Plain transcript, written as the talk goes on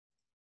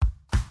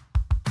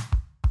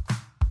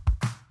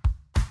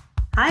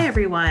Hi,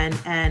 everyone,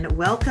 and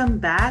welcome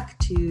back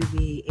to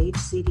the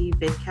HCD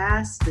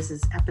vidcast. This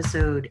is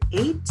episode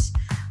 8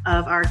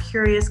 of our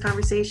Curious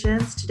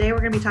Conversations. Today, we're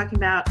going to be talking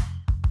about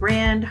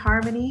brand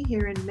harmony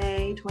here in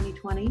May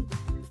 2020.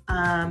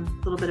 A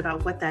little bit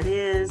about what that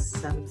is,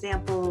 some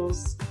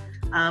examples.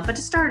 But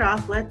to start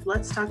off,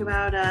 let's talk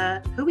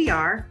about who we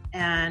are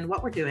and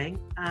what we're doing.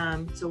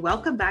 So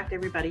welcome back to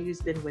everybody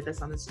who's been with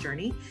us on this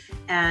journey,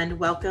 and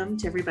welcome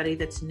to everybody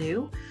that's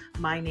new.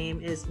 My name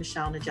is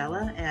Michelle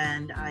Nagella,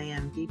 and I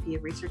am VP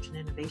of Research and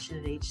Innovation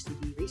at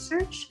HCD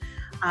Research.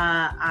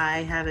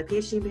 I have a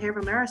PhD in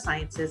Behavioral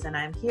Neurosciences, and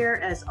I'm here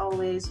as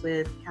always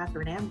with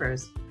Catherine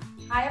Ambrose.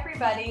 Hi,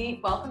 everybody.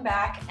 Welcome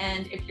back.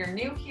 And if you're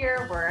new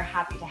here, we're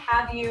happy to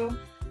have you.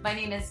 My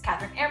name is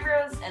Catherine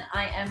Ambrose, and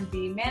I am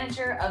the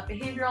Manager of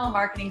Behavioral and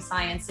Marketing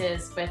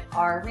Sciences with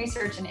our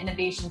Research and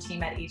Innovation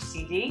team at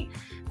HCD.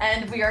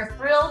 And we are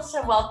thrilled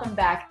to welcome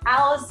back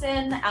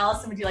Allison.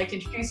 Allison, would you like to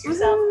introduce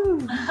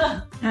yourself?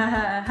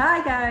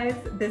 Hi, guys.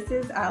 This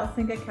is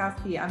Allison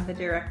Gakowski. I'm the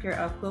Director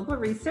of Global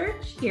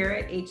Research here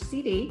at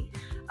HCD.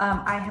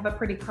 I have a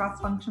pretty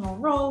cross-functional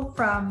role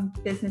from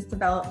business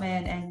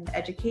development and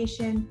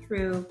education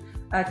through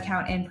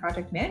account and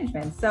project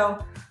management.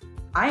 So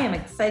I am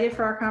excited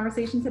for our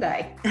conversation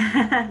today.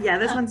 Yeah,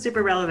 this one's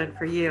super relevant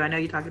for you. I know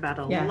you talked about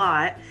it a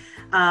lot.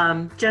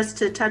 Just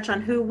to touch on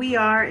who we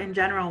are in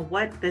general,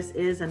 what this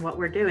is and what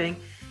we're doing.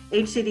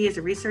 HCD is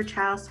a research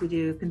house. We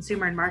do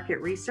consumer and market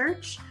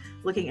research,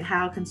 looking at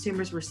how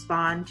consumers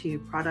respond to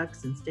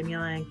products and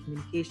stimuli and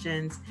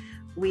communications.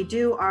 We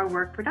do our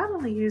work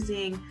predominantly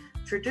using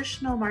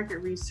traditional market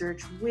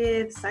research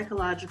with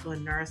psychological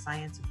and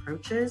neuroscience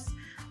approaches.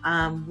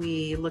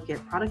 We look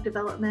at product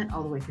development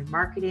all the way through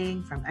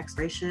marketing, from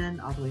exploration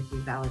all the way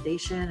through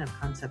validation of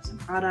concepts and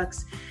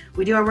products.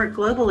 We do our work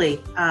globally.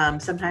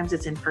 Sometimes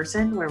it's in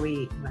person, where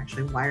we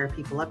actually wire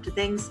people up to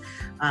things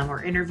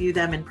or interview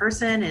them in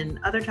person, and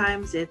other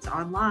times it's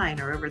online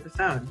or over the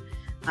phone.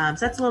 So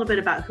that's a little bit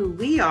about who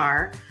we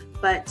are.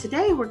 But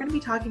today we're going to be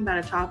talking about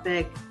a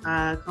topic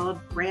called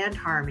brand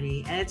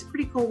harmony. And it's a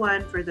pretty cool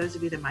one for those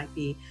of you that might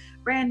be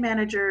brand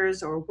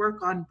managers or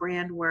work on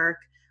brand work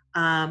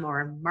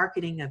or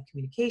marketing of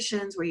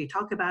communications where you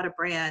talk about a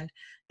brand.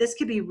 This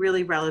could be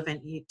really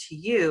relevant to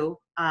you.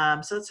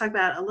 So let's talk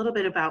about a little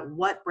bit about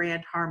what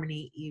brand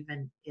harmony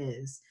even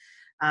is.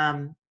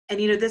 And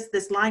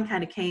this line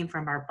kind of came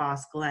from our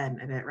boss,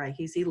 Glenn, a bit, right?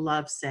 He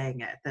loves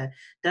saying it.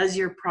 Does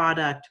your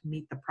product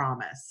meet the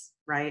promise,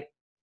 right?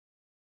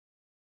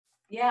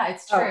 Yeah,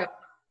 it's true.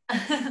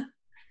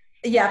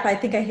 Yeah, I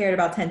think I hear it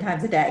about 10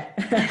 times a day.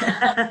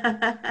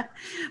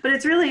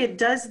 But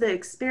does the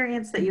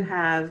experience that you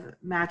have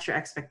match your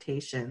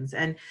expectations?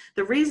 And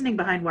the reasoning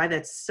behind why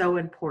that's so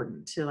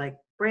important to like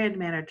brand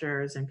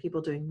managers and people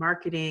doing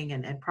marketing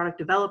and product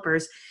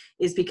developers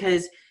is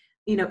because,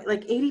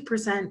 like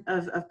 80%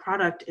 of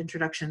product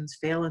introductions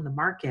fail in the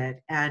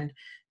market. And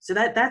so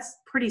that's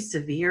pretty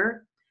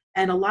severe.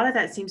 And a lot of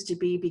that seems to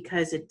be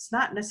because it's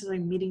not necessarily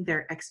meeting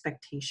their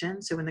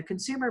expectations. So when the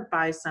consumer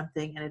buys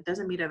something and it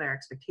doesn't meet their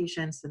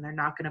expectations, then they're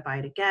not going to buy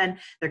it again.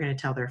 They're going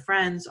to tell their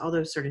friends, all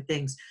those sort of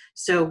things.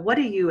 So what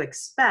do you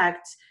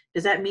expect?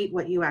 Does that meet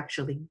what you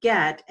actually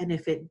get? And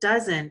if it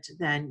doesn't,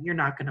 then you're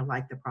not going to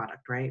like the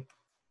product, right?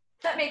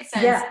 That makes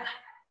sense.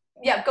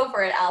 Yeah, go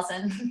for it,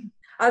 Allison.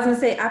 I was going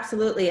to say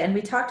absolutely. And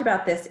we talked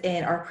about this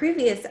in our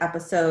previous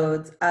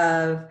episodes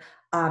of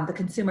the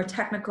consumer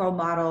technical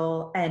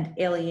model and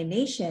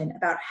alienation,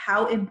 about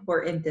how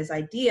important this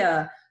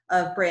idea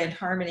of brand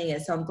harmony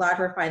is. So I'm glad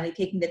we're finally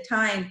taking the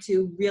time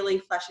to really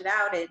flesh it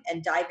out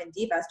and dive in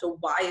deep as to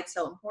why it's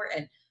so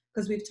important,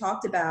 because we've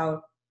talked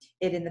about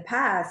it in the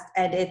past,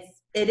 and it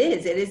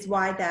is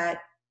why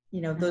that,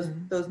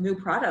 those new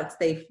products,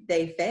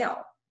 they fail.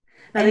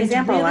 Now, the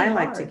example really I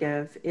like to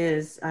give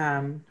is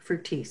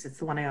Fructis. It's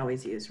the one I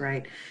always use,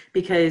 right?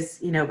 Because,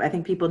 I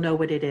think people know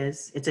what it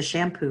is. It's a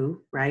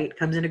shampoo, right? It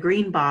comes in a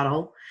green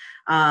bottle.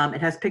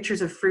 It has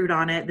pictures of fruit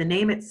on it. The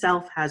name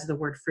itself has the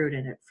word fruit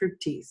in it,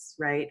 Fructis,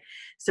 right?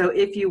 So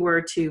if you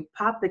were to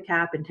pop the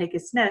cap and take a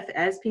sniff,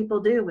 as people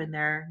do when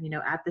they're,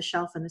 at the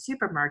shelf in the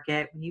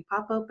supermarket, when you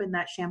pop open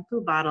that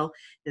shampoo bottle,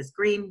 it's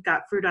green,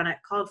 got fruit on it,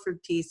 called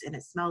Fructis, and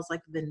it smells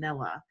like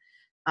vanilla.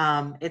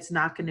 It's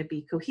not going to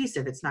be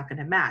cohesive. It's not going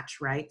to match,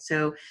 right?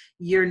 So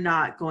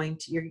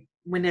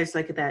when there's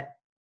like that,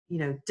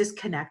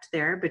 disconnect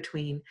there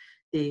between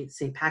the,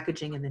 say,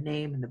 packaging and the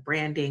name and the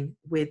branding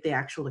with the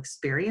actual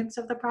experience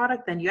of the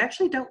product, then you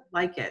actually don't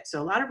like it.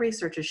 So a lot of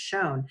research has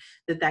shown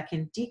that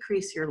can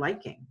decrease your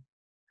liking.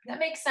 That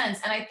makes sense.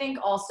 And I think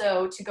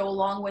also, to go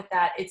along with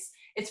that, it's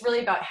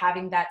really about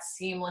having that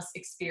seamless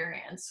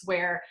experience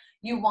where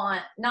you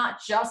want not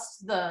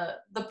just the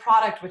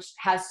product, which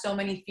has so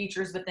many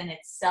features within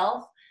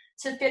itself,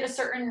 to fit a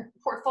certain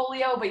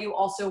portfolio, but you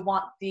also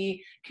want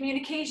the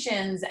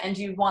communications and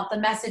you want the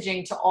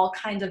messaging to all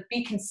kind of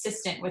be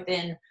consistent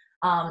within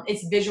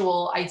its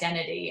visual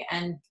identity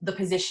and the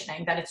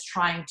positioning that it's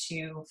trying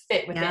to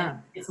fit within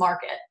its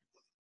market.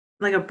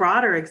 Like a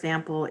broader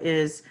example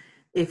is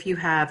if you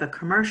have a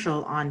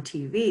commercial on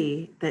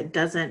TV that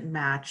doesn't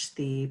match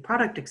the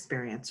product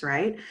experience,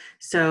 right?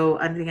 So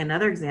I think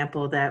another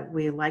example that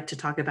we like to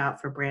talk about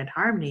for brand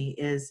harmony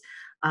is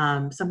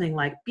something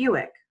like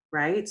Buick,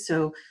 right?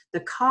 So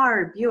the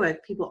car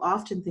Buick, people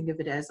often think of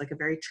it as like a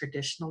very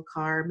traditional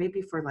car,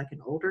 maybe for like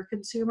an older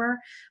consumer,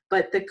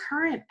 but the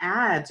current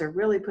ads are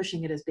really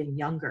pushing it as being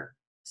younger.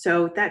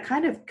 So that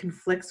kind of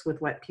conflicts with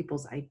what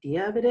people's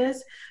idea of it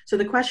is. So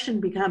the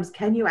question becomes,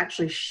 can you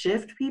actually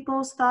shift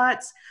people's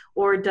thoughts,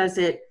 or does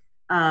it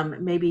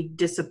maybe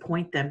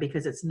disappoint them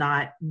because it's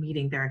not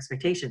meeting their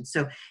expectations?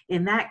 So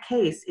in that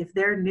case, if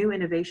their new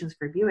innovations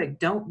for Buick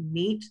don't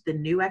meet the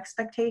new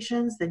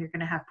expectations, then you're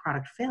going to have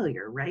product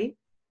failure, right?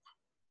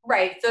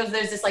 Right. So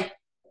there's this like,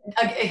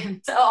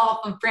 off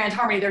of brand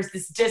harmony, there's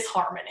this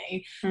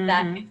disharmony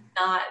that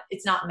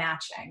it's not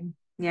matching.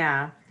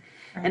 Yeah.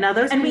 Right. And now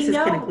those pieces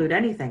can include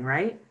anything,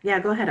 right? Yeah,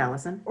 go ahead,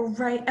 Allison.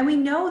 Right. And we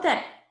know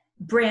that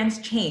brands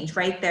change,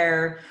 right?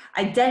 Their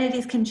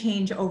identities can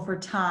change over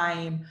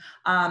time.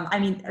 I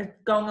mean,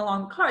 going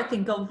along the car,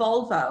 think of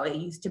Volvo. It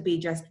used to be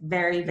just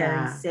very,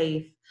 very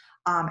safe.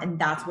 And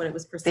that's what it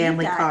was perceived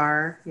Family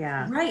car.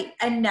 Yeah. Right.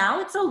 And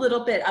now it's a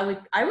little bit, I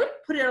would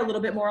put it a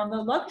little bit more on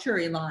the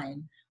luxury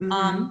line.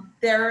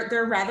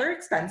 They're rather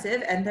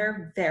expensive and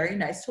they're very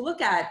nice to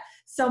look at.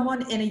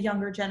 Someone in a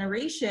younger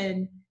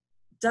generation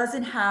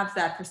doesn't have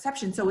that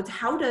perception. So it's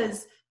how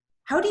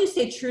do you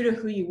stay true to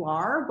who you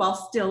are while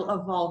still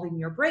evolving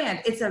your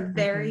brand? It's a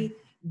very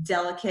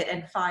delicate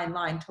and fine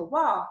line to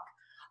walk.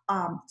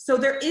 So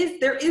there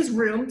is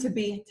room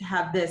to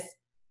have this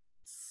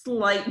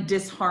slight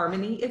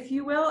disharmony, if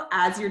you will,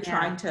 as you're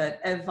trying to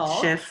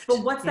evolve. Shift.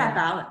 But what's that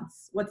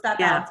balance? What's that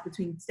balance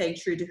between staying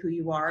true to who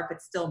you are,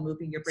 but still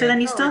moving your brand So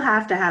then you forward? still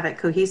have to have it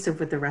cohesive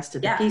with the rest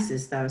of the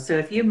pieces, though. So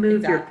if you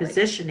move your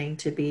positioning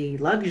to be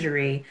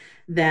luxury,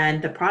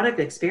 then the product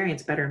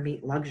experience better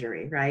meet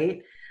luxury,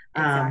 right?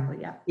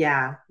 Exactly.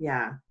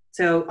 Yeah.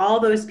 So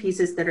all those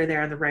pieces that are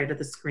there on the right of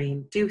the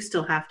screen do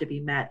still have to be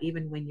met,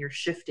 even when you're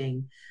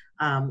shifting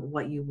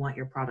what you want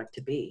your product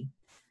to be.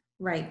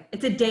 Right.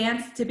 It's a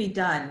dance to be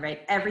done,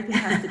 right? Everything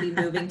has to be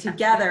moving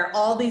together.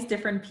 All these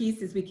different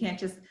pieces. We can't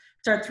just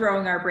start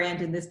throwing our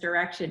brand in this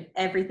direction.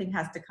 Everything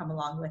has to come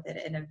along with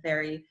it in a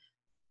very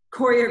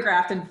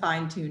choreographed and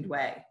fine-tuned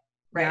way.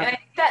 Right. And I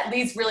think that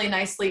leads really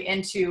nicely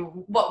into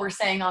what we're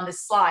saying on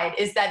this slide,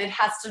 is that it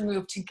has to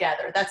move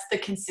together. That's the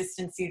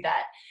consistency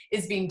that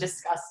is being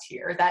discussed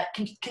here, that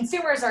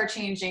consumers are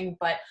changing,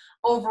 but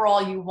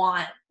overall you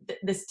want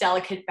this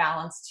delicate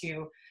balance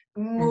to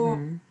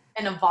move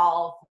and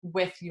evolve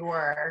with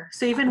your.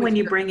 So even when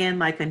you bring in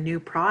like a new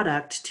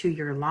product to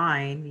your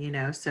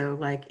line, so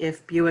like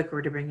if Buick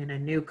were to bring in a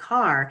new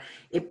car,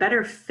 it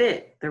better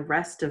fit the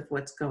rest of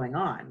what's going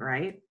on,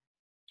 right?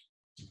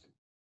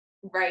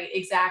 Right,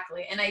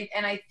 exactly. And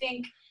I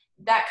think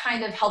that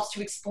kind of helps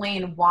to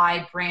explain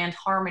why brand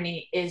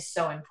harmony is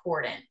so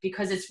important,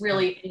 because it's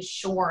really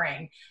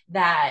ensuring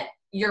that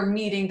you're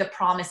meeting the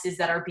promises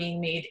that are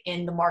being made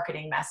in the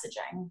marketing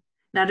messaging.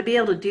 Now, to be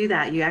able to do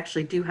that, you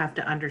actually do have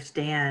to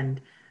understand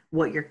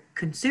what your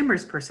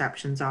consumers'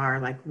 perceptions are,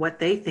 like what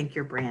they think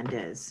your brand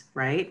is,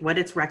 right? What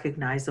it's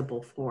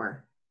recognizable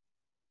for.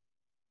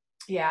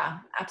 Yeah,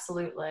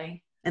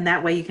 absolutely. And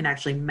that way you can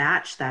actually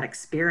match that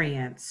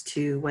experience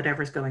to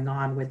whatever's going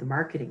on with the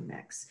marketing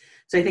mix.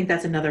 So I think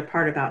that's another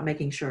part about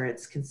making sure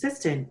it's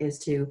consistent, is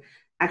to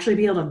actually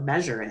be able to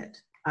measure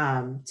it.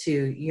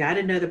 You got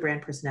to know the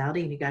brand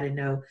personality, and you got to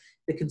know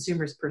the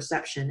consumer's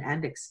perception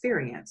and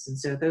experience. And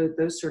so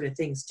those sort of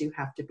things do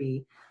have to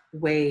be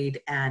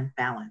weighed and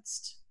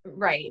balanced.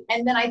 Right.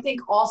 And then I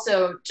think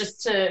also,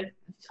 just to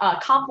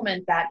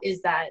complement that,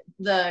 is that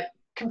the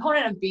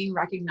component of being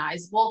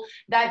recognizable,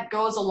 that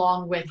goes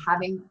along with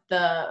having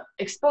the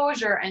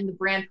exposure and the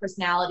brand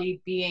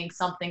personality being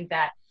something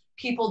that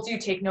people do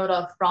take note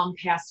of from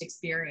past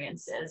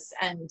experiences.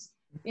 And,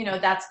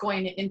 that's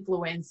going to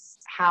influence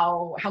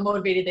how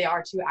motivated they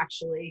are to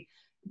actually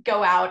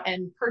go out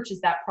and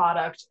purchase that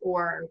product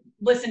or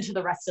listen to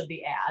the rest of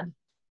the ad.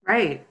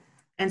 Right.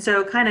 And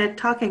so kind of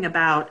talking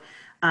about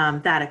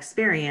that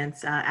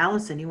experience,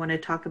 Allison, you want to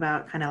talk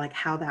about kind of like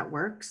how that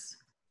works?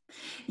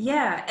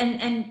 Yeah.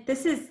 And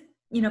this is,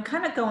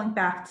 kind of going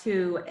back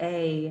to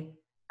a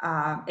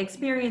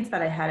experience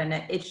that I had, and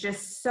it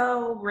just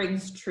so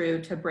rings true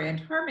to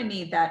brand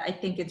harmony that I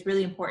think it's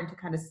really important to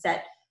kind of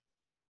set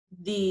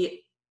the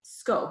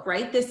scope,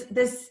 right?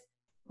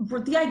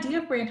 The idea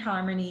of brand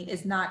harmony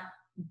is not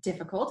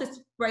difficult.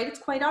 It's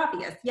quite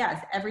obvious.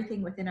 Yes,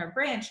 everything within our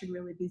brand should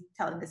really be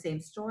telling the same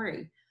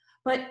story.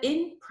 But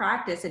in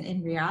practice and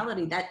in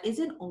reality, that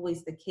isn't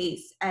always the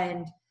case.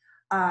 And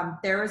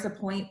there was a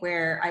point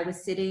where I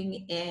was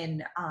sitting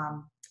in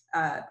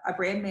a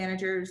brand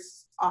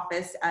manager's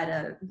office at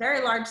a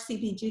very large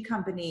CPG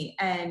company,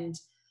 and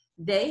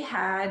they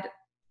had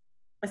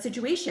a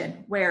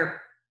situation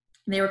where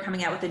they were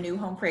coming out with a new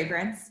home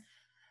fragrance.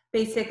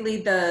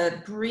 Basically,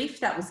 the brief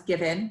that was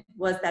given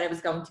was that it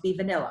was going to be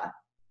vanilla.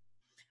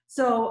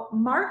 So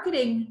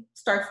marketing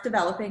starts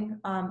developing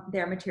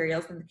their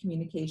materials and the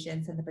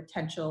communications and the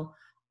potential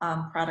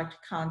product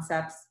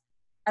concepts,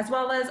 as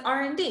well as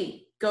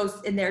R&D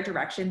goes in their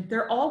direction.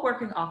 They're all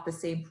working off the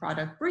same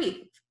product brief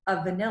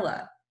of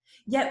vanilla.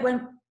 Yet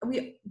when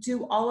we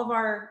do all of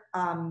our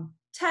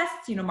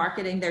tests,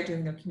 marketing, they're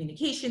doing their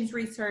communications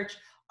research,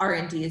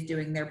 R&D is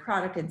doing their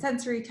product and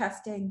sensory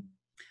testing.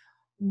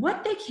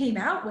 What they came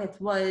out with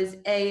was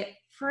a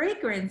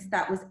fragrance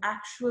that was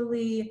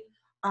actually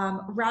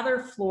rather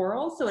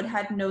floral. So it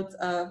had notes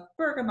of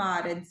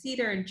bergamot and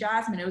cedar and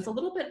jasmine. It was a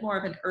little bit more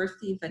of an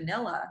earthy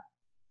vanilla.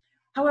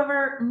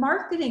 However,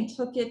 marketing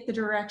took it the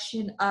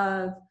direction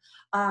of,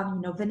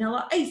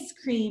 vanilla ice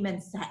cream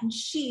and satin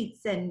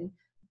sheets and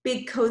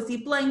big cozy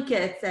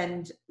blankets.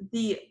 And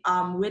the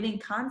winning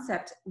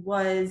concept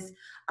was,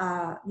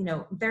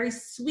 very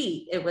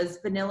sweet. It was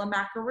vanilla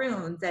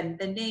macaroons, and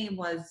the name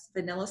was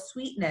Vanilla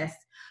Sweetness.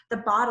 The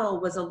bottle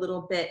was a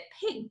little bit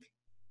pink,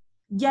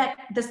 yet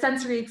the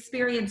sensory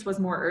experience was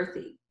more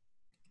earthy.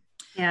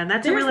 Yeah, and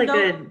that's a really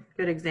good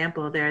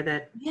example there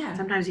that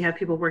sometimes you have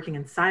people working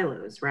in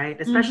silos, right?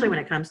 Especially when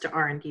it comes to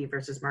R&D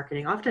versus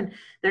marketing. Often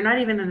they're not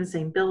even in the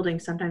same building,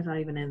 sometimes not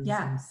even in the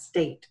same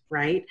state,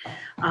 right?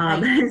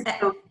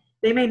 So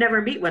they may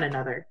never meet one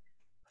another.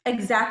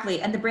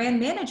 Exactly. And the brand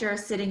manager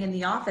is sitting in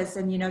the office,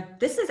 and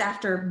this is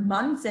after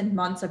months and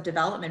months of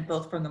development,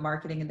 both from the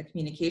marketing and the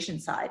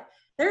communication side.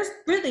 There's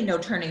really no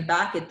turning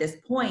back at this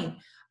point.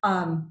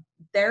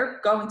 They're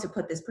going to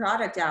put this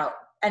product out,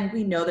 and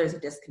we know there's a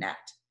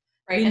disconnect.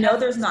 Right. We know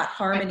there's not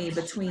harmony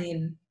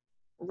between,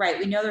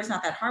 we know there's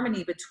not that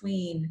harmony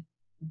between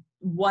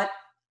what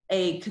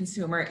a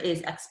consumer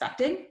is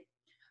expecting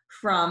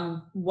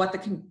from what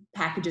the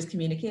package is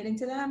communicating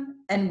to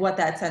them and what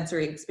that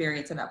sensory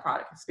experience and that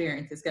product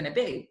experience is going to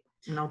be.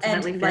 And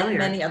ultimately like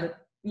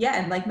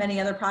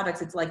many other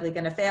products, it's likely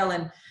going to fail.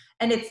 And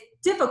it's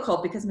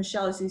difficult because,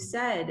 Michelle, as you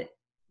said,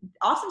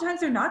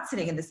 oftentimes they're not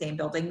sitting in the same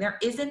building. There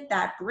isn't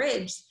that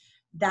bridge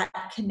that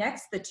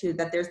connects the two,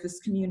 that there's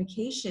this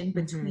communication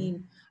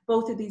between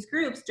both of these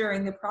groups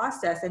during the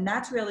process. And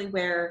that's really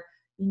where,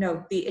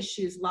 the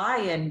issues lie.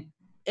 And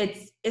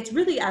it's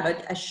really at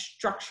a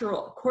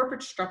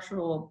corporate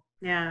structural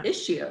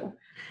issue.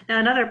 Now,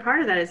 another part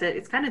of that is that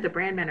it's kind of the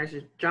brand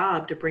manager's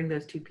job to bring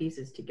those two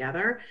pieces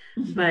together.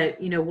 But,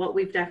 what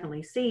we've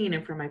definitely seen,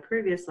 and from my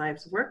previous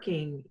lives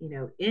working,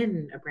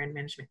 in a brand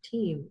management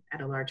team at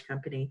a large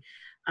company,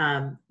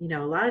 a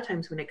lot of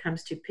times when it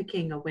comes to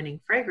picking a winning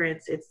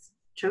fragrance, it's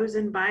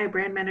chosen by a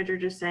brand manager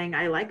just saying,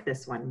 I like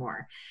this one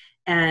more.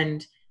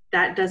 And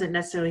that doesn't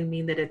necessarily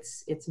mean that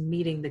it's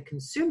meeting the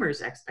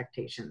consumer's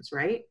expectations,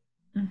 right?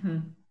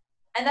 And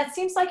that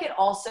seems like it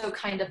also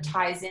kind of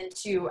ties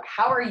into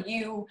how are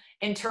you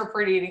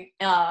interpreting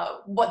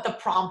what the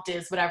prompt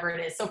is, whatever it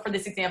is. So for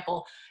this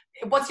example,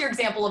 what's your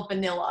example of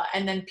vanilla?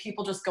 And then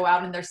people just go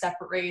out in their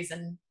separate ways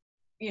and,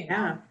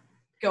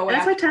 go and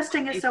that's why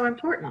testing is so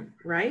important,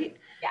 right?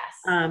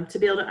 Yes. To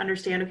be able to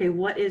understand, okay,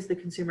 what is the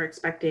consumer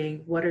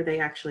expecting? What are they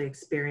actually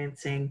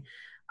experiencing?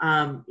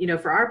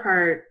 For our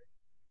part,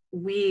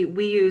 we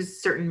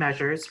use certain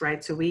measures,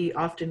 right? So we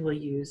often will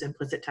use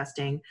implicit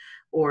testing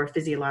or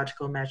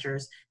physiological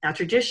measures. Now,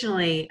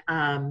 traditionally,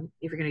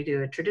 if you're going to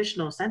do a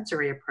traditional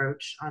sensory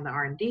approach on the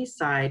R&D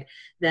side,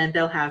 then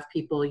they'll have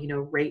people,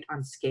 rate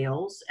on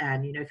scales.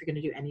 And, if you're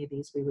going to do any of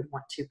these, we would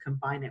want to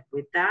combine it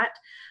with that.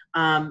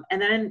 And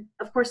then,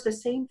 of course, the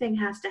same thing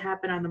has to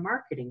happen on the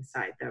marketing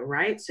side, though,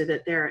 right? So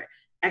that their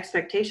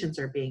expectations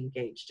are being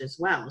gauged as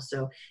well.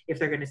 So if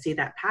they're going to see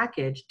that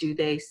package, do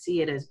they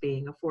see it as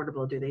being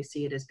affordable? Do they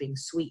see it as being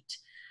sweet?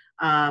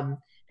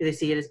 Do they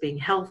see it as being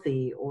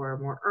healthy or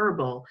more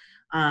herbal?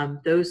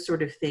 Those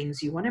sort of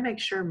things you want to make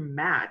sure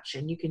match,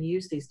 and you can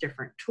use these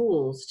different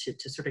tools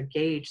to sort of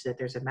gauge that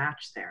there's a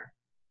match there.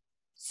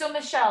 So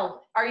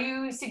Michelle, are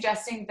you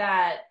suggesting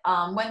that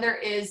when there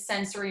is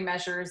sensory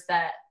measures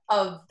that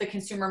of the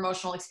consumer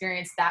emotional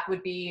experience, that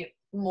would be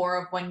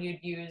more of when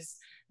you'd use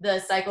the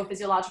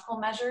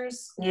psychophysiological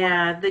measures?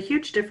 Yeah, the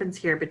huge difference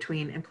here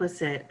between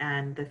implicit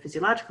and the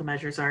physiological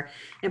measures are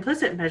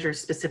implicit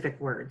measures specific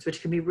words,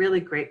 which can be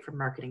really great for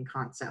marketing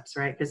concepts,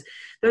 right? Because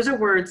those are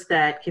words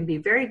that can be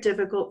very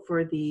difficult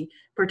for the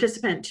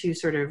participant to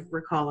sort of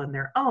recall on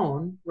their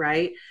own,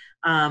 right?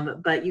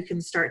 But you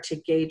can start to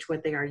gauge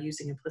what they are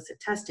using implicit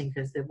testing,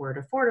 because the word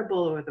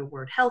affordable or the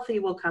word healthy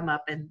will come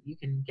up, and you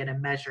can get a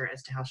measure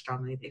as to how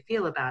strongly they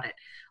feel about it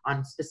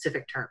on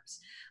specific terms.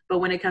 But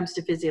when it comes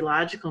to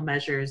physiological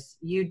measures,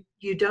 you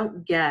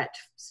don't get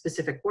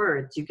specific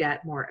words, you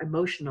get more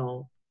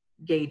emotional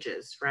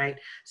gauges, right?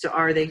 So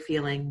are they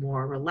feeling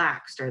more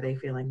relaxed? Are they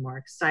feeling more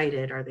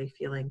excited? Are they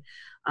feeling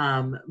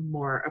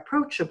more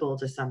approachable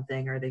to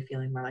something? Are they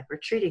feeling more like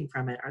retreating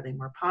from it? Are they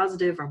more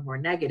positive or more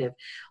negative?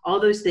 All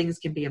those things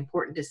can be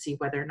important to see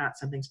whether or not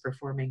something's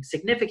performing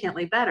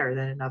significantly better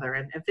than another,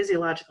 and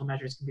physiological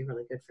measures can be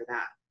really good for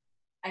that.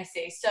 I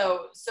see.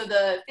 So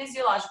the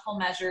physiological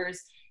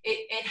measures,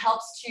 it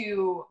helps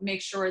to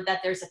make sure that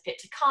there's a fit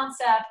to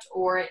concept,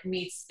 or it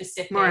meets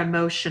specific. More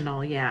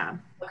emotional, yeah.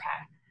 Okay.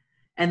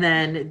 And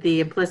then the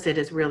implicit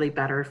is really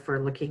better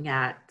for looking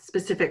at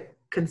specific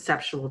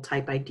conceptual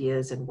type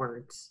ideas and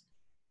words.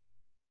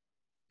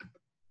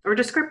 or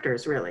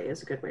descriptors really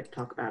is a good way to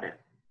talk about it.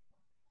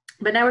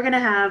 But now we're going to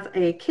have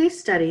a case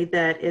study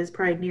that is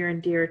probably near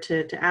and dear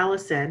to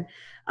Allison,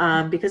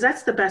 because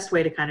that's the best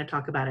way to kind of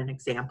talk about an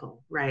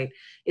example, right?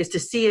 Is to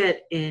see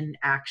it in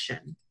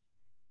action.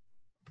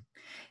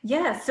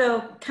 Yeah,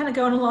 so kind of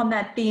going along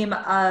that theme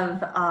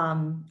of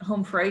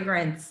home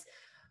fragrance,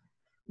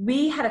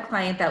 we had a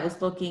client that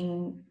was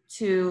looking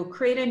to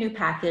create a new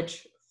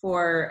package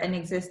for an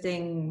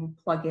existing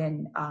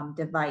plug-in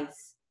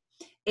device.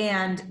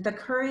 And the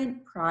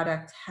current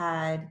product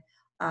had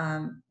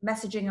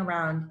messaging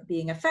around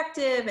being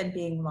effective and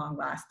being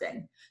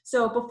long-lasting.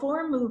 So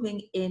before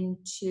moving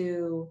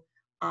into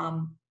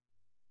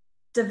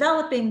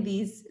developing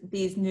these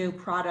new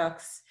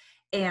products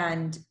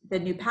and the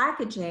new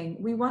packaging,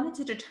 we wanted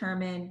to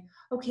determine,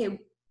 okay,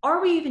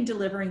 are we even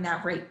delivering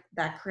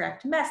that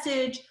correct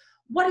message?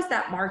 What does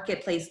that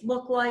marketplace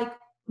look like?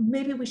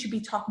 Maybe we should be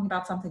talking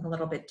about something a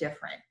little bit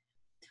different.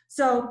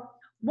 So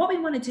what we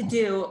wanted to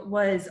do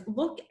was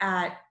look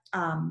at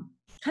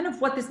kind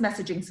of what this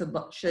messaging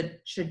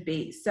should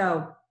be.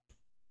 So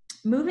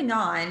moving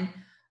on,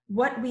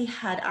 what we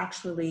had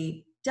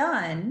actually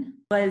done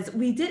was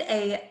we did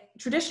a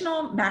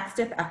traditional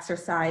MACSTIF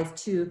exercise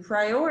to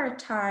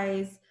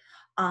prioritize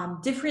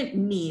different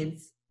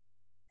needs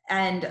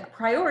and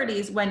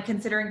priorities when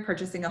considering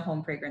purchasing a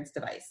home fragrance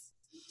device.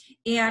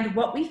 And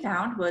what we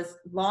found was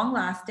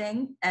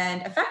long-lasting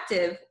and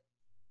effective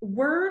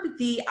were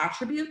the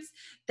attributes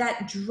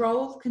that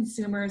drove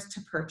consumers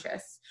to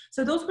purchase.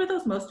 So those were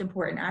those most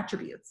important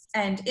attributes.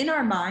 And in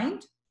our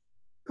mind,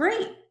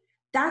 great,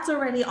 that's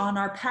already on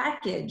our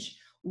package.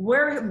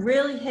 We're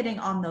really hitting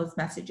on those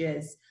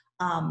messages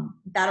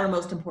that are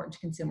most important to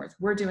consumers.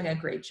 We're doing a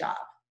great job.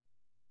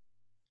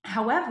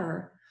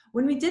 However,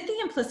 when we did the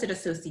implicit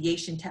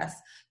association test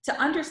to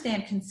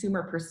understand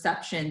consumer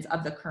perceptions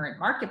of the current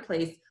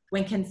marketplace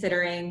when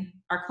considering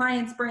our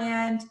client's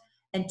brand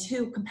and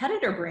two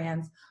competitor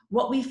brands,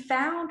 what we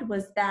found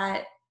was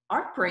that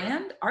our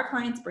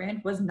client's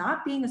brand, was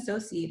not being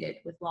associated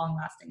with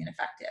long-lasting and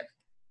effective.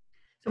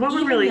 So what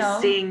we're really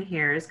seeing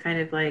here is kind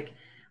of like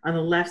on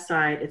the left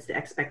side, it's the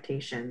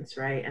expectations,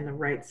 right? And the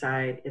right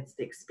side, it's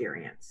the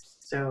experience.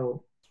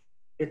 So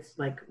it's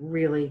like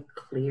really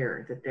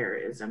clear that there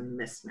is a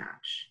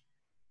mismatch.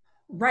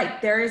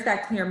 Right, there is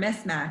that clear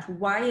mismatch.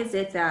 Why is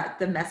it that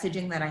the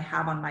messaging that I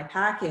have on my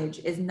package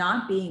is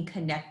not being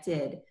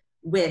connected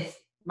with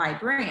my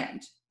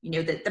brand? You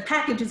know, that the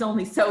package is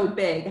only so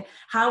big.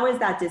 How is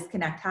that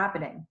disconnect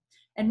happening?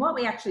 And what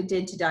we actually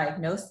did to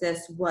diagnose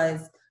this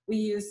was we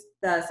used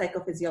the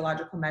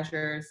psychophysiological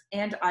measures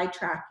and eye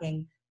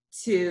tracking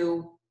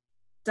to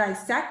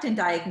dissect and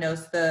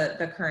diagnose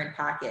the current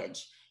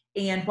package.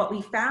 And what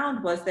we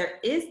found was there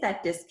is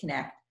that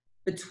disconnect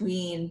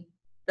between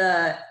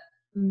the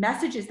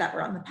messages that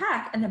were on the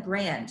pack and the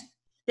brand.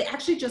 They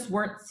actually just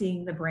weren't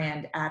seeing the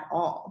brand at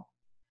all.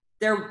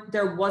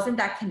 There wasn't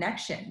that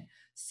connection.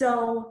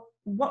 So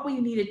what we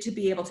needed to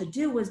be able to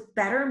do was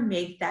better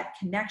make that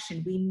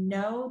connection. We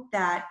know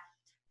that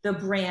the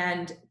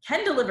brand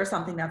can deliver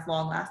something that's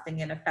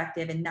long-lasting and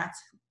effective, and that's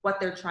what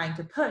they're trying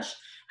to push.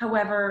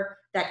 However,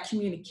 that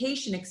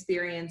communication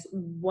experience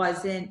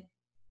wasn't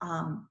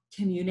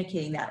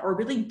communicating that or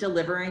really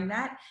delivering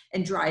that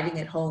and driving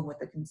it home with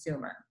the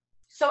consumer.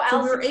 So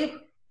Allison,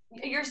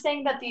 you're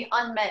saying that the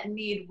unmet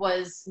need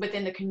was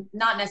within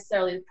not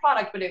necessarily the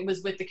product, but it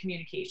was with the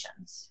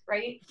communications,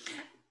 right?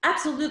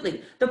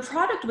 Absolutely. The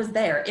product was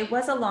there. It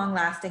was a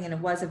long-lasting and it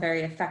was a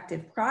very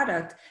effective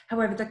product.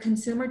 However, the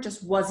consumer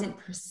just wasn't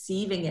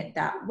perceiving it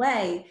that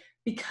way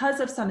because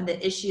of some of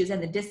the issues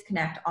and the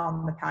disconnect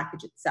on the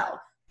package itself.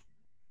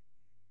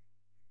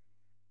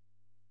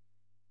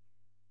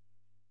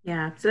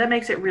 Yeah, so that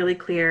makes it really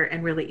clear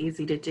and really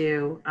easy to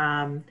do.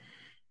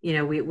 You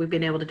know, we've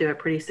been able to do it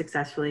pretty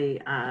successfully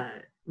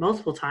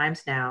multiple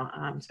times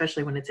now,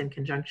 especially when it's in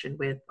conjunction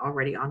with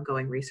already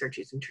ongoing research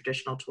using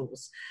traditional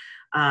tools.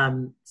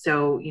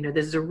 So, you know,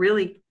 this is a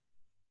really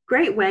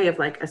great way of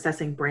like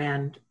assessing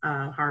brand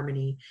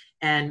harmony.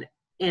 And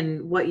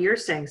in what you're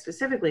saying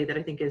specifically that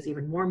I think is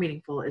even more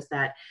meaningful is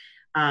that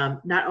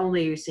not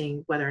only are you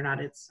seeing whether or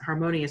not it's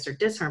harmonious or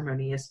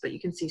disharmonious, but you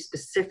can see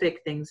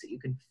specific things that you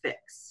can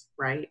fix,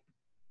 right?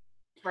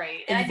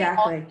 Right. And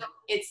exactly. I think also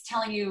it's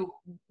telling you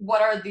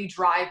what are the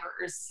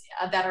drivers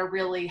that are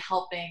really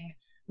helping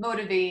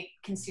motivate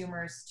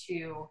consumers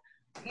to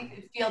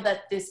feel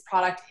that this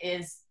product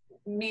is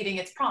meeting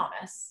its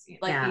promise,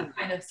 like you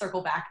kind of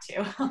circle back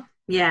to.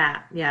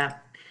 Yeah.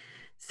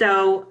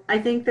 So I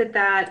think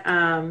that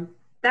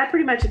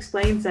pretty much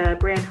explains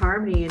brand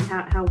harmony and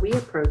how we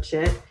approach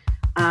it.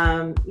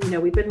 You know,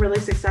 we've been really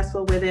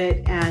successful with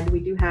it, and we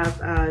do have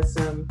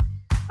some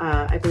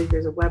I believe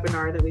there's a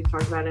webinar that we've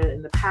talked about it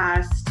in the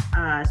past,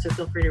 so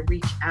feel free to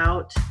reach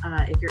out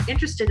if you're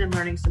interested in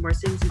learning some more,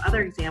 seeing some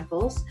other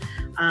examples.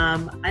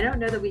 I don't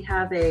know that we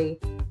have a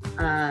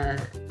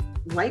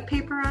white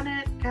paper on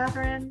it,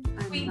 Catherine?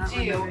 We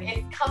do.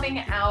 It's coming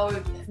out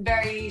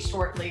very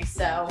shortly,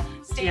 so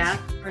stay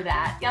tuned for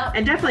that. Yep.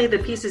 And definitely the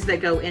pieces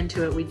that go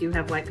into it, we do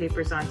have white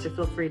papers on, so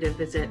feel free to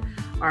visit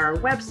our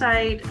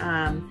website,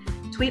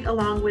 tweet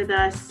along with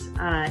us,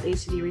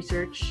 HCD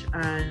Research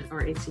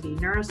or HCD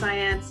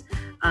Neuroscience.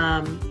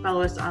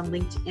 Follow us on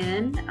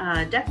LinkedIn.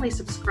 Definitely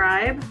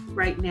subscribe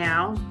right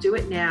now. Do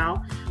it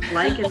now.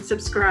 Like and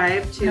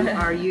subscribe to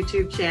our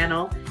YouTube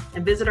channel,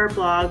 and visit our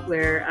blog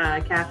where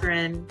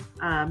Catherine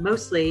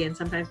mostly, and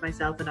sometimes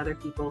myself and other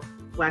people,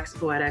 wax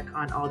poetic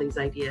on all these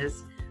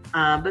ideas.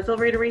 But feel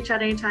free to reach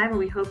out anytime, and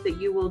we hope that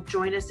you will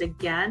join us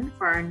again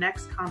for our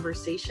next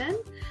conversation,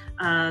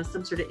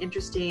 some sort of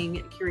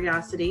interesting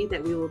curiosity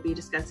that we will be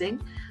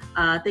discussing.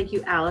 Thank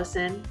you,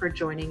 Allison, for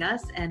joining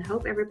us, and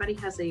hope everybody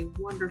has a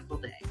wonderful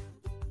day.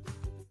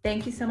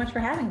 Thank you so much for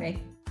having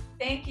me.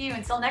 Thank you.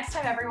 Until next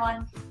time,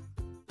 everyone.